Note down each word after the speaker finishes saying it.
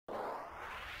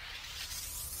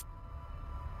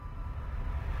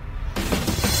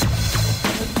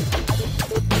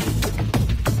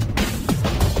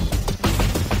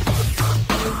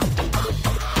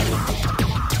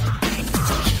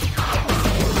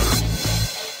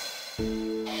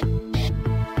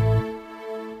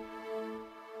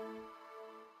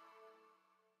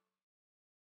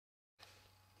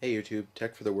Hey YouTube,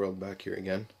 Tech for the World back here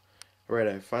again. Alright,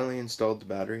 I finally installed the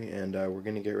battery and we're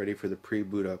going to get ready for the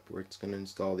pre-boot up where it's going to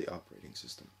install the operating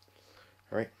system.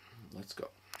 Alright, let's go.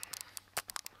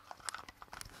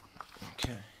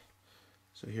 Okay,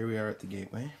 so here we are at the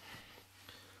gateway.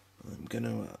 I'm going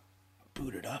to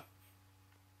boot it up.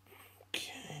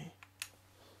 Okay,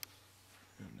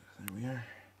 and there we are.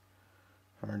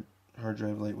 Hard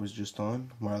drive light was just on,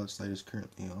 wireless light is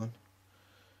currently on.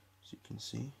 As you can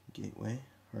see, gateway,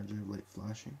 hard drive light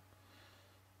flashing.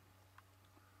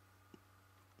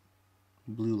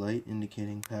 Blue light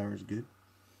indicating power is good.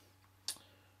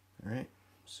 Alright,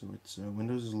 so it's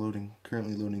Windows is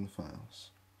currently loading the files.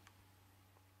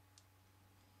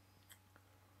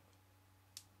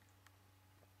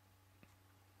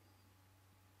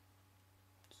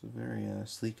 It's a very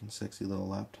sleek and sexy little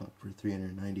laptop for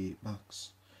 $398.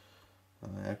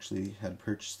 I actually had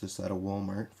purchased this at a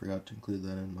Walmart, forgot to include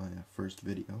that in my first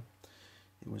video.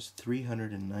 It was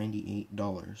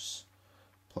 $398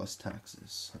 plus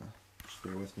taxes. Just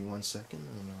bear with me 1 second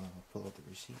and I'll pull out the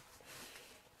receipt.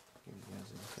 Give you guys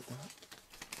a look at that.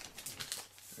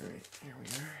 Alright, here we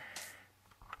are.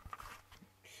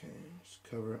 Okay, just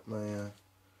cover up my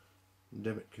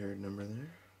debit card number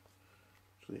there.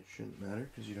 Actually, it shouldn't matter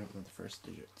because you don't know the first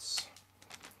digits.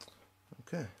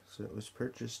 Okay, so it was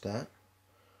purchased at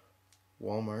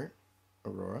Walmart,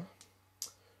 Aurora.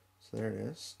 So there it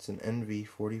is. It's an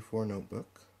NV44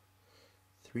 notebook.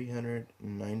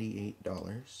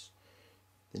 $398.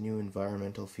 The new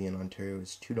environmental fee in Ontario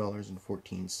is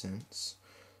 $2.14.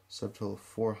 Subtotal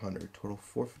 $400. Total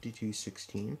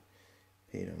 $452.16.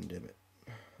 Paid on debit.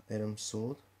 Items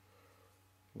sold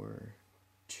were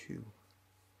 2.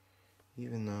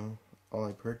 Even though all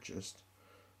I purchased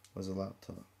was a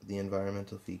laptop, the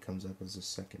environmental fee comes up as a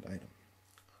second item.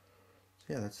 So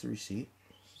yeah, that's the receipt.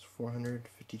 It's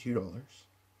 $452.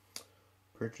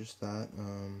 Purchased that.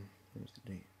 Where's the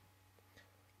date?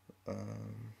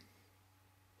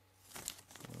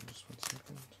 Just 1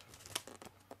 second.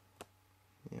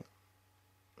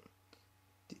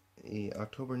 Yeah.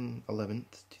 October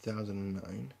 11th,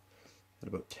 2009. At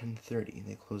about 10:30.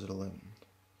 They close at 11.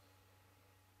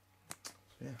 So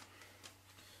yeah.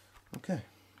 Okay,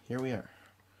 here we are.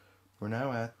 We're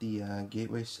now at the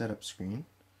gateway setup screen.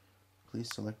 Please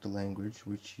select a language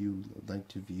which you would like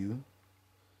to view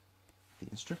the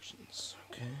instructions.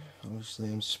 Okay, obviously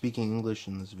I'm speaking English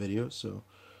in this video, so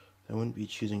I wouldn't be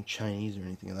choosing Chinese or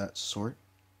anything of that sort.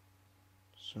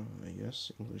 So I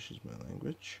guess English is my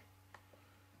language.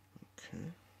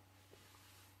 Okay.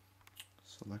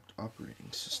 Select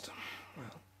operating system.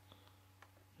 Well,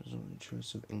 there's only a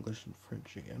choice of English and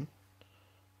French again.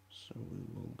 So we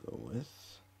will go with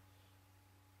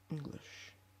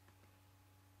English.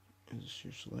 Is this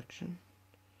your selection?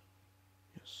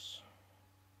 Yes.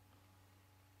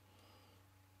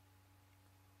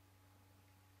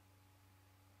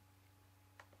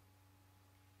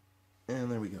 And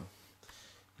there we go.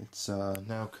 It's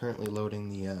now currently loading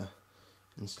the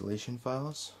installation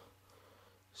files.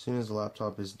 As soon as the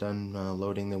laptop is done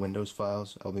loading the Windows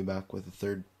files, I'll be back with a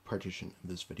third partition of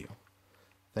this video.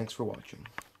 Thanks for watching.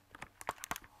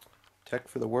 Tech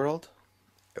for the World,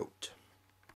 out.